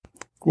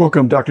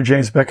Welcome, Dr.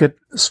 James Beckett,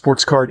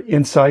 Sports Card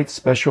Insights,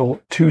 special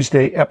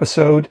Tuesday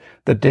episode,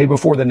 the day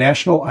before the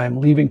National.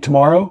 I'm leaving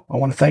tomorrow. I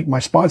want to thank my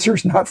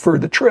sponsors, not for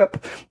the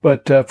trip,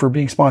 but for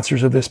being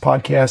sponsors of this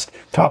podcast.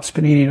 Topps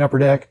Panini and Upper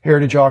Deck,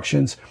 Heritage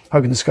Auctions,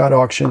 Huggins Scott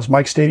Auctions,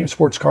 Mike Stadium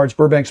Sports Cards,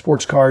 Burbank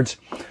Sports Cards,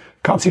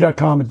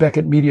 ComC.com, and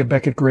Beckett Media,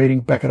 Beckett Grading,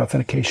 Beckett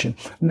Authentication.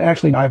 And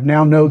actually, I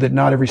now know that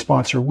not every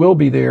sponsor will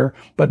be there,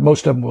 but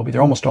most of them will be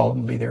there. Almost all of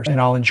them will be there.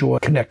 And I'll enjoy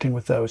connecting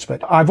with those.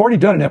 But I've already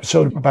done an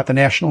episode about the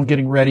National and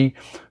getting ready.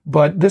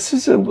 But this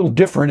is a little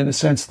different in the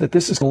sense that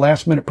this is the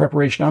last minute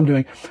preparation I'm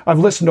doing. I've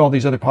listened to all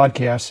these other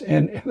podcasts,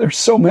 and there's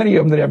so many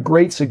of them that have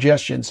great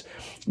suggestions.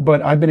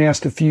 But I've been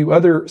asked a few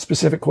other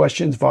specific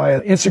questions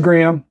via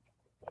Instagram.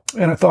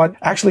 And I thought,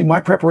 actually,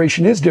 my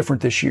preparation is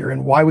different this year.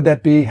 And why would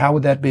that be? How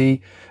would that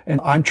be? And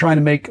I'm trying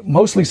to make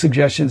mostly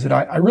suggestions that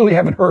I really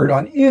haven't heard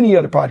on any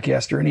other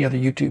podcast or any other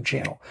YouTube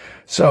channel.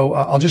 So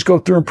I'll just go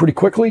through them pretty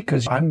quickly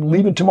because I'm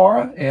leaving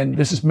tomorrow. And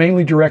this is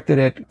mainly directed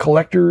at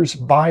collectors,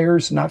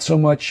 buyers, not so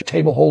much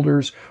table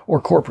holders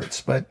or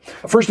corporates. But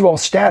first of all,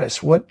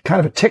 status. What kind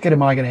of a ticket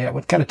am I going to have?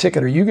 What kind of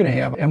ticket are you going to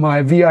have? Am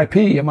I VIP?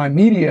 Am I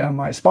media? Am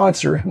I a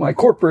sponsor? Am I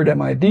corporate?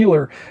 Am I a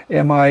dealer?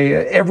 Am I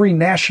every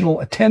national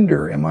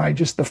attender? Am I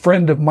just the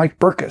friend of Mike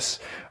Burkus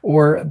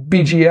or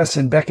BGS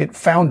and Beckett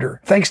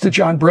founder? Thanks to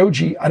John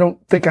Brogy, I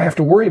don't think I have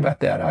to worry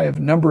about that. I have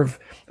a number of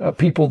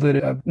people that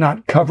have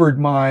not covered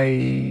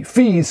my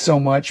fees so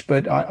much,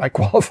 but I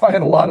qualify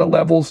at a lot of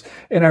levels,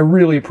 and I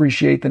really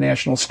appreciate the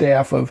national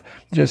staff of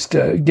just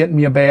getting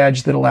me a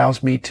badge that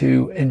allows me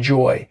to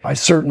enjoy. I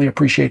certainly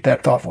appreciate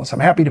that thoughtfulness.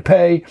 I'm happy to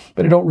pay,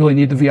 but I don't really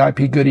need the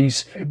VIP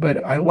goodies.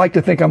 But I like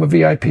to think I'm a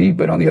VIP,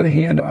 but on the other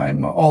hand,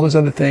 I'm all those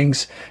other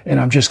things, and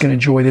I'm just going to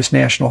enjoy this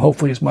national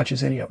hopefully as much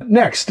as any of them.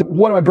 Next,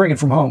 what am I bringing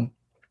from home?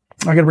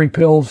 I got to bring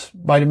pills,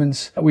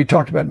 vitamins. We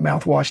talked about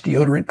mouthwash,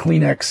 deodorant,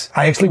 Kleenex.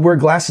 I actually wear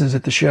glasses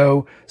at the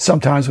show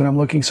sometimes when I'm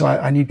looking, so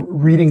I need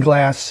reading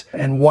glass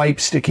and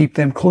wipes to keep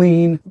them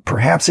clean.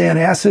 Perhaps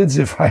antacids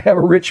if I have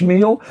a rich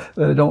meal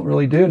that I don't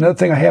really do. Another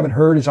thing I haven't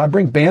heard is I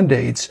bring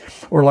Band-Aids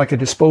or like a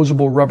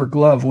disposable rubber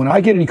glove. When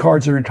I get any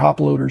cards that are in top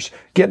loaders,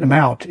 getting them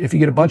out. If you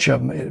get a bunch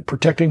of them,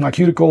 protecting my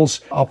cuticles,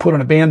 I'll put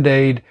on a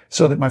Band-Aid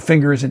so that my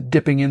finger isn't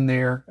dipping in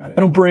there. I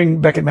don't bring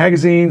Beckett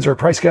magazines or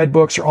price guide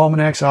books or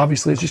almanacs.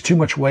 Obviously, it's just too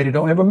much weight. I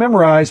don't have them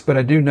memorized, but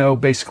I do know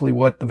basically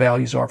what the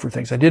values are for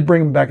things. I did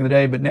bring them back in the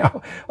day, but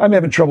now I'm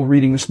having trouble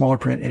reading the smaller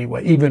print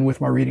anyway, even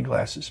with my reading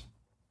glasses.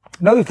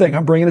 Another thing,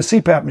 I'm bringing a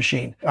CPAP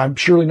machine. I'm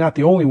surely not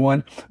the only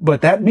one, but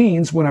that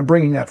means when I'm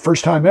bringing that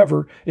first time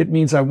ever, it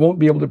means I won't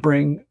be able to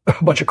bring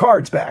a bunch of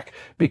cards back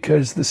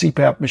because the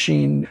CPAP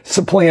machine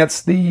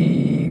supplants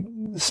the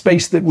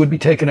space that would be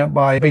taken up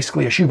by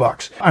basically a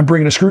shoebox. I'm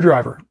bringing a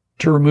screwdriver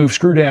to remove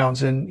screw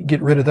downs and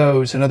get rid of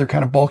those and other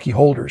kind of bulky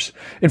holders.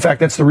 In fact,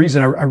 that's the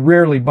reason I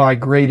rarely buy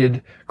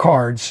graded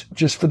cards,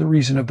 just for the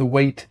reason of the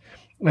weight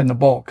and the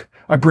bulk.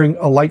 I bring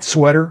a light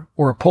sweater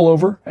or a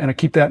pullover, and I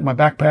keep that in my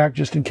backpack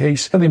just in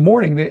case. In the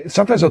morning,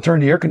 sometimes I'll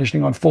turn the air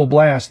conditioning on full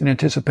blast in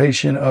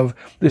anticipation of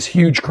this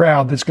huge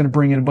crowd that's going to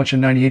bring in a bunch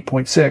of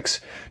 98.6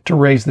 to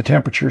raise the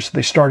temperature, so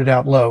they started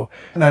out low.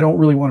 And I don't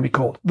really want to be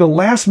cold. The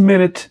last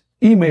minute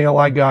email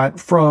I got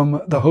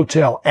from the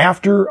hotel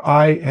after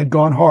I had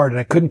gone hard and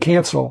I couldn't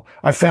cancel,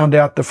 I found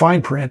out the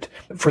fine print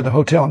for the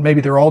hotel, and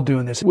maybe they're all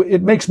doing this.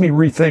 It makes me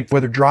rethink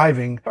whether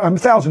driving. I'm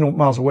 1,000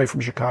 miles away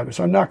from Chicago,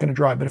 so I'm not going to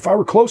drive. But if I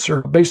were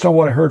closer, based on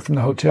what I heard from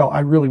the hotel,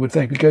 I really would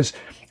think, because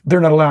they're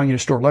not allowing you to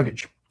store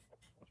luggage.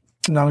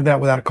 Not only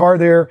that, without a car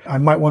there, I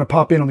might want to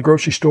pop in on the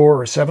grocery store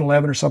or a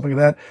 7-Eleven or something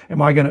like that.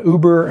 Am I going to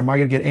Uber? Am I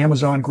going to get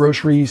Amazon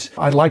groceries?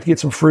 I'd like to get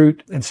some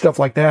fruit and stuff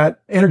like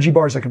that. Energy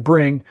bars I can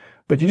bring,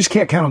 but you just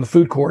can't count on the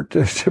food court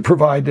to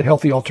provide the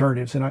healthy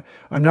alternatives. And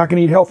I'm not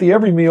going to eat healthy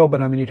every meal,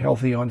 but I'm going to eat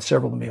healthy on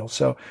several meals.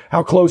 So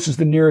how close is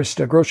the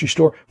nearest grocery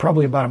store?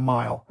 Probably about a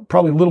mile.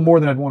 Probably a little more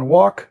than I'd want to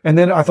walk. And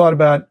then I thought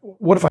about,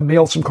 what if I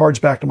mailed some cards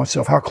back to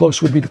myself? How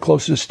close would be the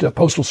closest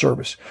postal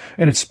service?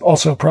 And it's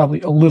also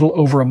probably a little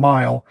over a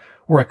mile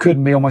where I could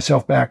mail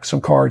myself back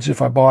some cards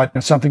if I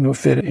bought something that would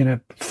fit in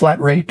a flat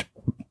rate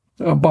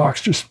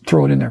box. Just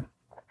throw it in there.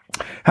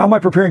 How am I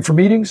preparing for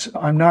meetings?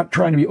 I'm not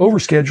trying to be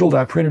overscheduled.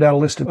 I printed out a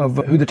list of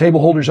who the table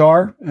holders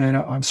are, and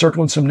I'm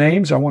circling some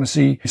names. I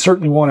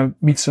certainly want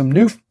to meet some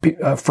new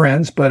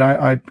friends, but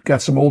I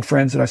got some old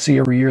friends that I see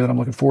every year that I'm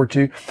looking forward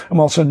to.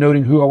 I'm also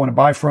noting who I want to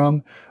buy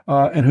from,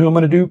 and who I'm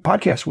going to do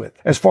podcasts with.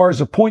 As far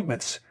as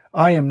appointments,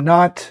 I am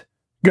not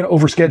going to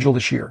overschedule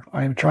this year.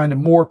 I am trying to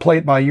more play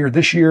it by ear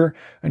this year.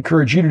 I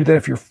encourage you to do that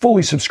if you're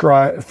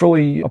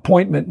fully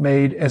appointment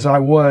made as I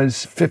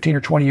was 15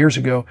 or 20 years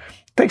ago.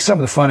 Take some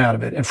of the fun out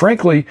of it. And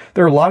frankly,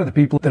 there are a lot of the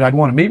people that I'd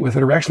want to meet with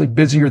that are actually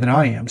busier than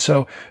I am.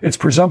 So it's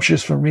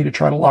presumptuous for me to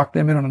try to lock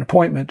them in on an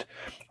appointment.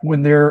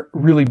 when they're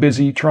really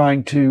busy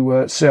trying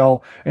to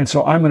sell. And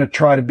so I'm going to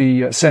try to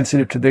be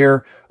sensitive to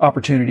their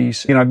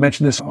opportunities. I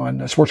mentioned this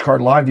on Sports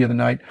Card Live the other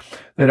night,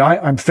 that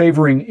I'm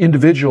favoring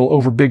individual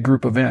over big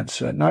group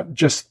events, not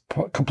just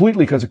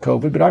completely because of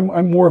COVID, but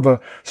I'm more of a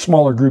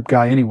smaller group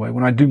guy anyway.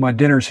 When I do my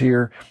dinners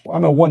here,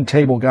 I'm a one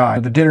table guy.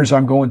 The dinners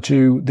I'm going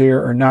to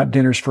there are not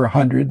dinners for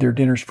 100. They're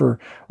dinners for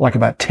like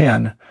about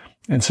 10.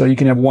 And so you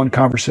can have one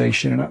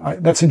conversation,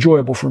 and that's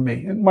enjoyable for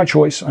me. And my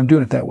choice, I'm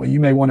doing it that way. You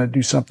may want to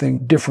do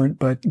something different,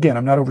 but again,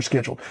 I'm not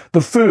overscheduled.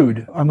 The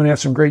food, I'm going to have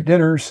some great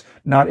dinners,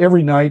 not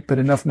every night, but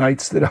enough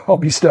nights that I'll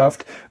be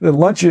stuffed. The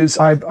lunches,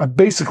 I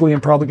basically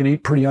am probably going to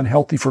eat pretty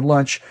unhealthy for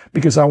lunch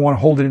because I want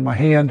to hold it in my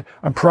hand.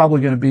 I'm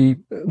probably going to be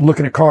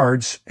looking at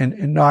cards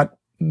and not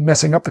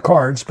messing up the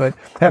cards, but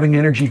having an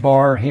energy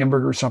bar,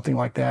 hamburger, or something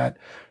like that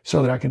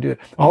so that I can do it.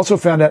 I also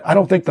found out I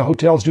don't think the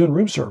hotel's doing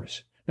room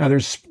service. Now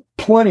there's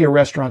plenty of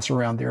restaurants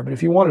around there, but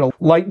if you wanted a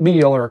light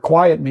meal or a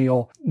quiet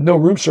meal, no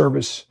room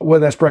service,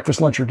 whether that's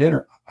breakfast, lunch, or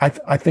dinner,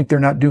 I think they're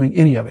not doing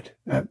any of it.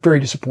 Very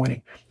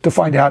disappointing to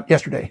find out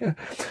yesterday.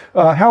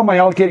 How am I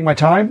allocating my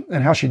time,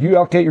 and how should you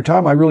allocate your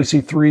time? I really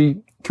see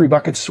three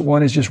buckets.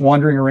 One is just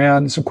wandering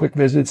around, some quick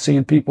visits,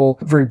 seeing people,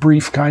 very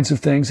brief kinds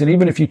of things. And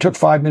even if you took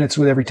 5 minutes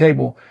with every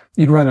table,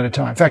 you'd run out of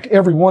time. In fact,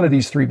 every one of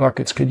these three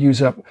buckets could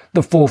use up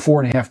the full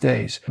 4.5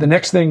 days. The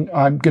next thing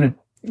I'm going to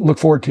look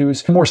forward to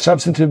is more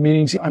substantive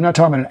meetings. I'm not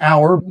talking about an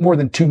hour, more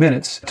than 2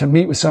 minutes to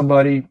meet with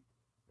somebody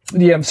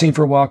you haven't seen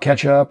for a while,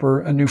 catch up, or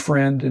a new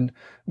friend, and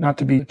not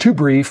to be too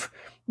brief,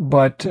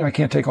 but I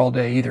can't take all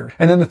day either.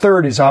 And then the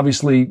third is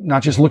obviously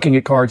not just looking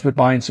at cards, but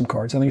buying some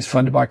cards. I think it's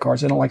fun to buy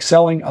cards. I don't like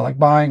selling. I like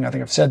buying. I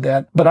think I've said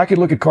that. But I could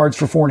look at cards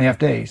for 4.5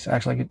 days.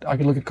 Actually, I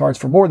could look at cards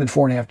for more than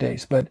 4.5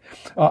 days. But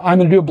I'm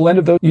going to do a blend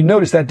of those. You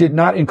notice that did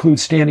not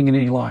include standing in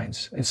any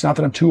lines. It's not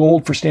that I'm too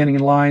old for standing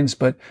in lines,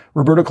 but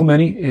Roberto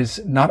Clemente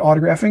is not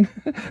autographing.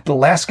 The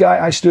last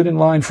guy I stood in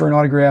line for an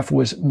autograph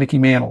was Mickey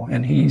Mantle,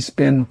 and he's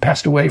been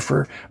passed away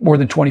for more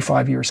than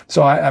 25 years.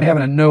 So I'm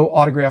having a no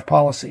autograph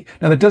policy.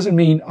 Now, that doesn't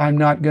mean I'm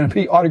not going to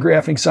be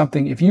autographing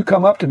something. If you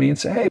come up to me and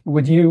say, hey,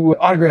 would you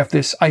autograph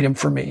this item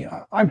for me?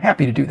 I'm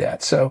happy to do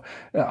that. So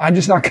I'm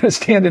just not going to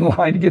stand in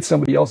line to get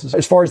somebody else's.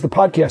 As far as the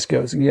podcast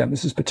goes, again,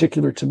 this is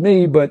particular to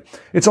me, but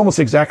it's almost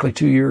exactly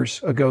 2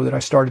 years ago that I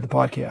started the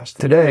podcast.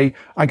 Today,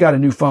 I got a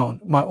new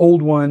phone. My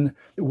old one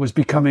was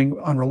becoming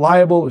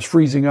unreliable. It was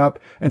freezing up.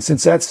 And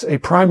since that's a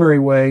primary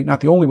way,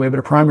 not the only way, but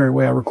a primary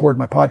way I record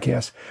my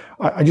podcast,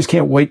 I just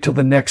can't wait till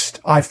the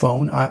next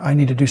iPhone. I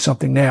need to do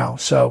something now.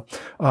 So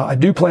I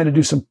do plan to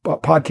do some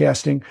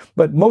podcasting,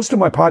 but most of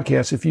my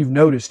podcasts, if you've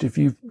noticed, if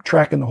you've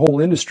tracking the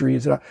whole industry,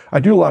 is that I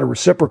do a lot of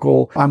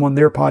reciprocal. I'm on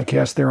their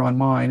podcast, they're on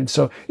mine. And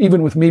so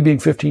even with me being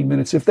 15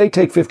 minutes, if they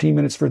take 15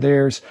 minutes for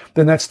theirs,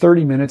 then that's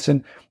 30 minutes.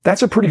 And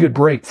that's a pretty good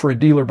break for a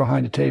dealer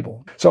behind a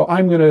table. So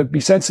I'm going to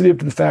be sensitive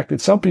to the fact that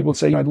some people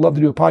say, I'd love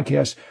to do a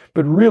podcast,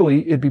 but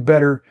really it'd be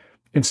better,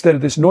 instead of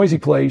this noisy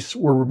place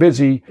where we're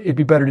busy, it'd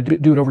be better to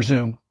do it over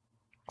Zoom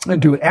and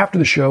do it after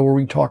the show where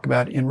we can talk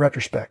about it in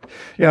retrospect.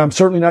 Yeah, I'm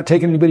certainly not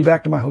taking anybody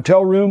back to my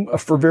hotel room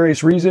for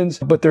various reasons,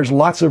 but there's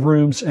lots of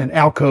rooms and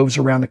alcoves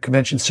around the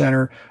convention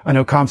center. I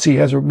know ComC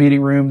has a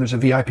meeting room. There's a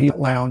VIP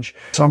lounge.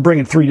 So I'm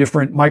bringing 3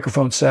 different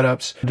microphone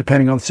setups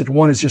depending on the situation.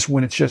 One is just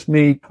when it's just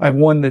me. I have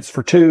one that's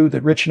for 2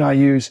 that Rich and I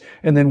use,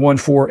 and then one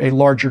for a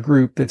larger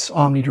group that's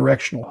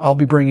omnidirectional. I'll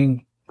be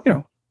bringing,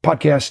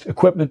 podcast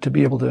equipment to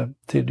be able to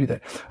do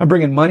that. I'm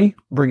bringing money,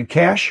 I'm bringing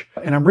cash,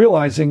 and I'm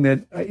realizing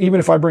that even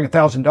if I bring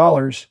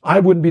 $1,000, I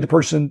wouldn't be the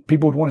person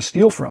people would want to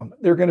steal from.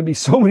 There are going to be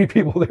so many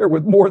people there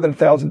with more than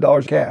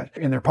 $1,000 cash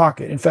in their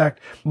pocket. In fact,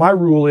 my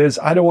rule is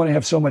I don't want to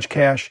have so much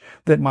cash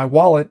that my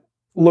wallet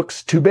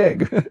looks too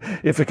big.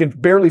 If it can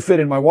barely fit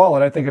in my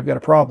wallet, I think I've got a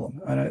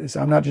problem. And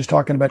I'm not just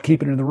talking about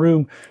keeping it in the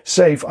room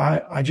safe.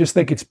 I just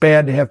think it's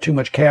bad to have too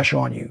much cash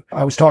on you.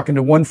 I was talking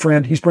to one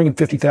friend. He's bringing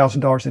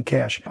 $50,000 in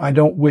cash. I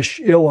don't wish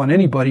ill on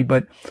anybody,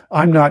 but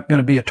I'm not going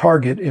to be a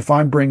target if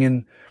I'm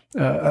bringing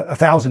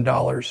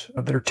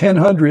 $1,000 that are 10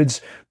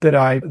 hundreds that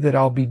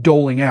I'll be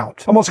doling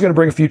out. I'm also going to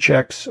bring a few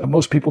checks.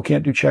 Most people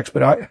can't do checks,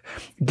 but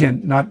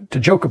again, not to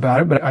joke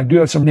about it, but I do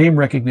have some name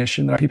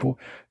recognition that people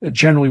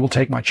generally will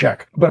take my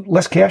check. But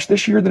less cash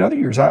this year than other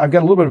years. I've got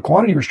a little bit of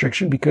quantity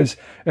restriction because,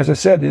 as I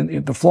said,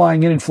 in the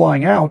flying in and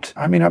flying out,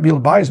 I may not be able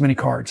to buy as many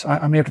cards.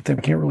 I may have to think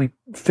I can't really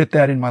fit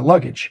that in my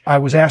luggage. I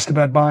was asked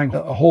about buying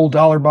a whole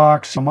dollar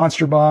box, a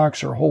monster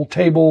box, or a whole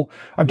table.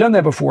 I've done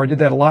that before. I did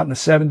that a lot in the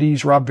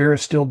 70s. Rob Veras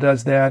still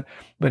does that,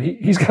 but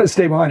he's got to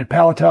stay behind and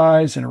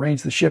palletize and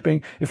arrange the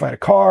shipping. If I had a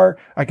car,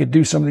 I could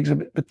do some of these,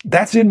 but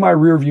that's in my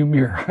rearview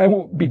mirror. I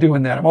won't be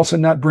doing that. I'm also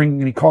not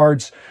bringing any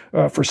cards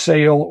for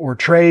sale or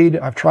trade.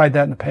 I've tried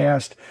that in the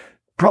past.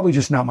 Probably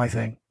just not my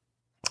thing.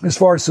 As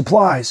far as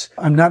supplies,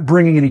 I'm not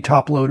bringing any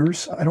top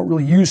loaders. I don't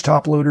really use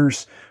top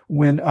loaders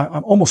when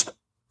I'm almost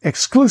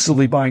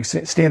exclusively buying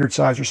standard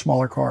size or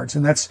smaller cards.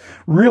 And that's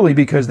really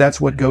because that's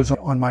what goes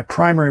on my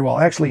primary wall.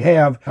 I actually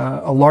have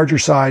a larger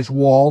size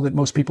wall that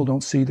most people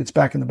don't see that's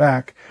back in the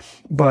back.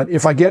 But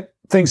if I get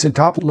things in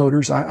top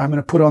loaders, I'm going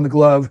to put on the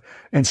glove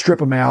and strip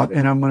them out,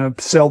 and I'm going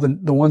to sell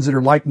the ones that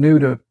are like new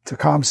to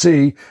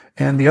ComC,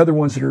 and the other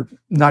ones that are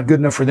not good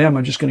enough for them,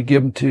 I'm just going to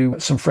give them to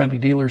some friendly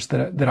dealers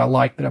that I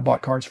like, that I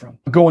bought cards from.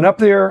 Going up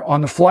there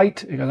on the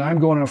flight, because I'm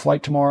going on a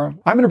flight tomorrow,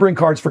 I'm going to bring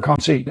cards for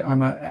ComC.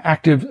 I'm an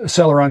active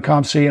seller on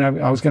ComC,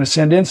 and I was going to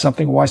send in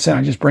something. Why send?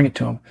 I just bring it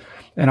to them.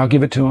 And I'll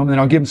give it to them, and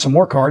I'll give them some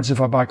more cards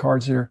if I buy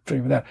cards that are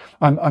fitting for that.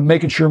 I'm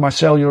making sure my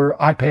cellular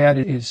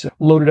iPad is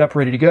loaded up,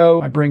 ready to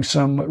go. I bring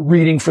some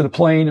reading for the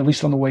plane, at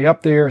least on the way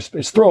up there.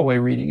 It's throwaway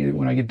reading.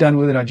 When I get done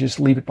with it, I just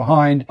leave it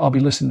behind. I'll be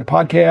listening to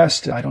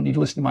podcasts. I don't need to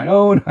listen to my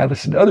own. I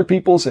listen to other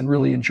people's and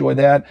really enjoy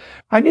that.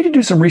 I need to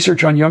do some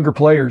research on younger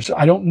players.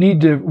 I don't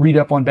need to read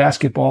up on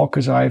basketball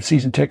because I have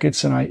season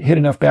tickets and I hit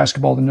enough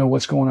basketball to know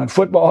what's going on.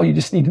 Football, you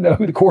just need to know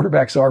who the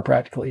quarterbacks are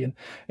practically.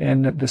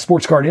 And the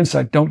Sports Card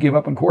Insight, don't give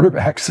up on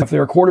quarterbacks. If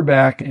they're a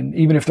quarterback, and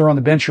even if they're on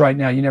the bench right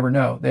now, you never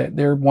know.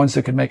 They're ones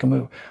that could make a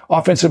move.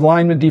 Offensive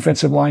linemen,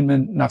 defensive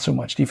linemen, not so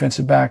much.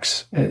 Defensive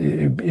backs,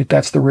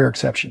 that's the rare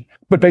exception.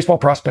 But baseball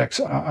prospects,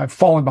 I've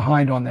fallen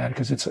behind on that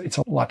because it's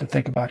a lot to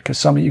think about, because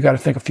some of you got to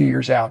think a few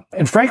years out.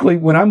 And frankly,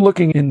 when I'm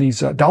looking in these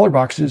dollar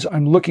boxes,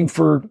 I'm looking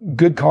for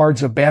good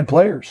cards of bad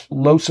players.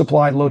 Low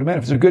supply, low demand.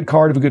 If it's a good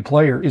card of a good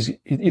player, is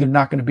either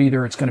not going to be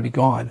there, it's going to be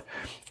gone.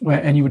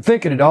 And you would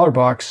think in a dollar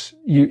box,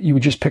 you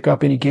would just pick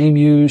up any game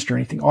used or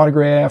anything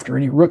autographed or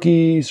any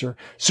rookies or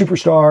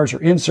superstars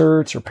or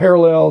inserts or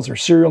parallels or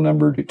serial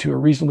numbered to a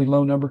reasonably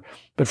low number.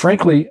 But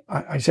frankly,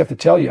 I just have to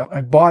tell you,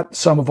 I bought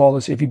some of all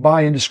this. If you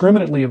buy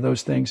indiscriminately of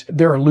those things,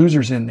 there are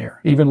losers in there.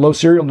 Even low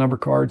serial number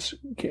cards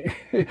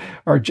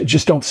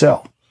just don't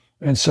sell.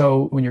 And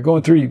so when you're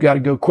going through, you've got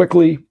to go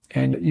quickly,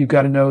 and you've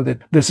got to know that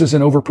this is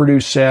an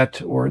overproduced set,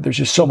 or there's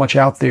just so much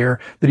out there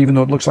that even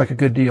though it looks like a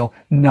good deal,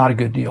 not a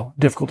good deal,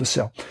 difficult to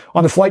sell.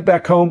 On the flight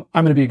back home,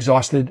 I'm going to be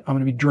exhausted. I'm going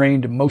to be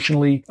drained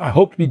emotionally. I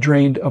hope to be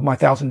drained of my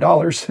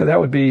 $1,000. That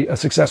would be a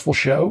successful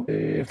show.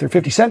 If they're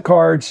 50-cent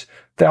cards,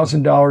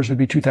 $1,000 would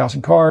be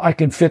 2,000 cards. I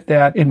can fit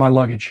that in my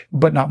luggage,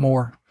 but not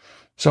more.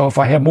 So if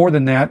I have more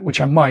than that, which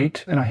I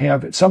might, and I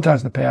have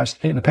sometimes in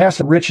the past,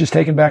 Rich has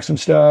taken back some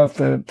stuff.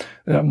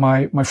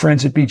 My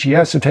friends at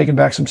BGS have taken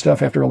back some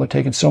stuff. After all, they've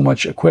taken so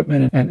much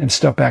equipment and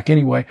stuff back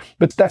anyway.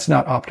 But that's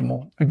not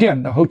optimal.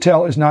 Again, the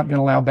hotel is not going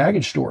to allow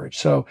baggage storage.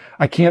 So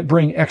I can't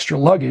bring extra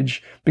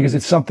luggage because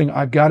it's something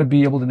I've got to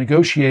be able to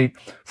negotiate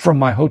from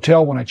my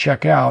hotel when I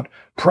check out,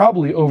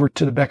 probably over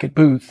to the Beckett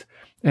booth.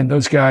 And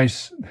those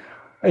guys,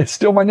 it's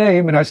still my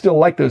name, and I still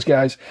like those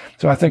guys.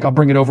 So I think I'll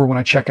bring it over when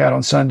I check out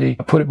on Sunday,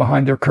 put it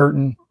behind their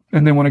curtain,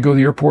 and then when I go to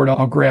the airport,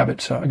 I'll grab it.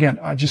 So again,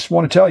 I just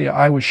want to tell you,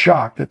 I was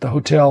shocked that the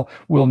hotel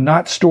will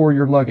not store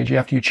your luggage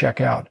after you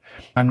check out.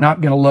 I'm not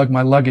going to lug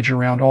my luggage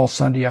around all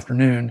Sunday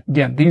afternoon.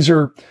 Again, these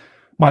are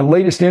my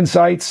latest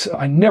insights.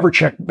 I never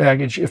check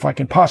baggage if I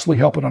can possibly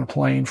help it on a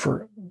plane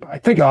for, I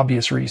think,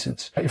 obvious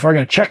reasons. If I'm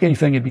going to check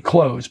anything, it'd be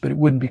clothes, but it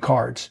wouldn't be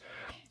cards.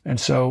 And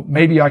so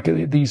maybe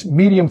these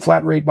medium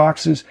flat rate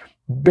boxes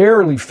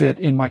barely fit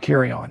in my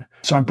carry-on.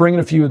 So I'm bringing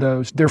a few of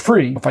those. They're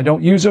free. If I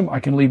don't use them, I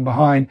can leave them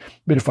behind.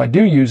 But if I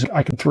do use it,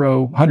 I can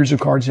throw hundreds of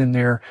cards in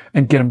there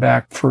and get them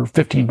back for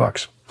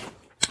 $15.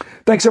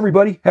 Thanks,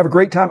 everybody. Have a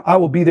great time. I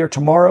will be there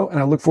tomorrow, and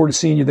I look forward to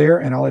seeing you there.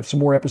 And I'll have some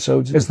more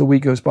episodes as the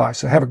week goes by.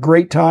 So have a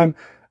great time.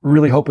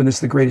 Really hoping this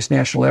is the greatest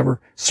national ever.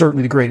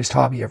 Certainly the greatest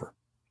hobby ever.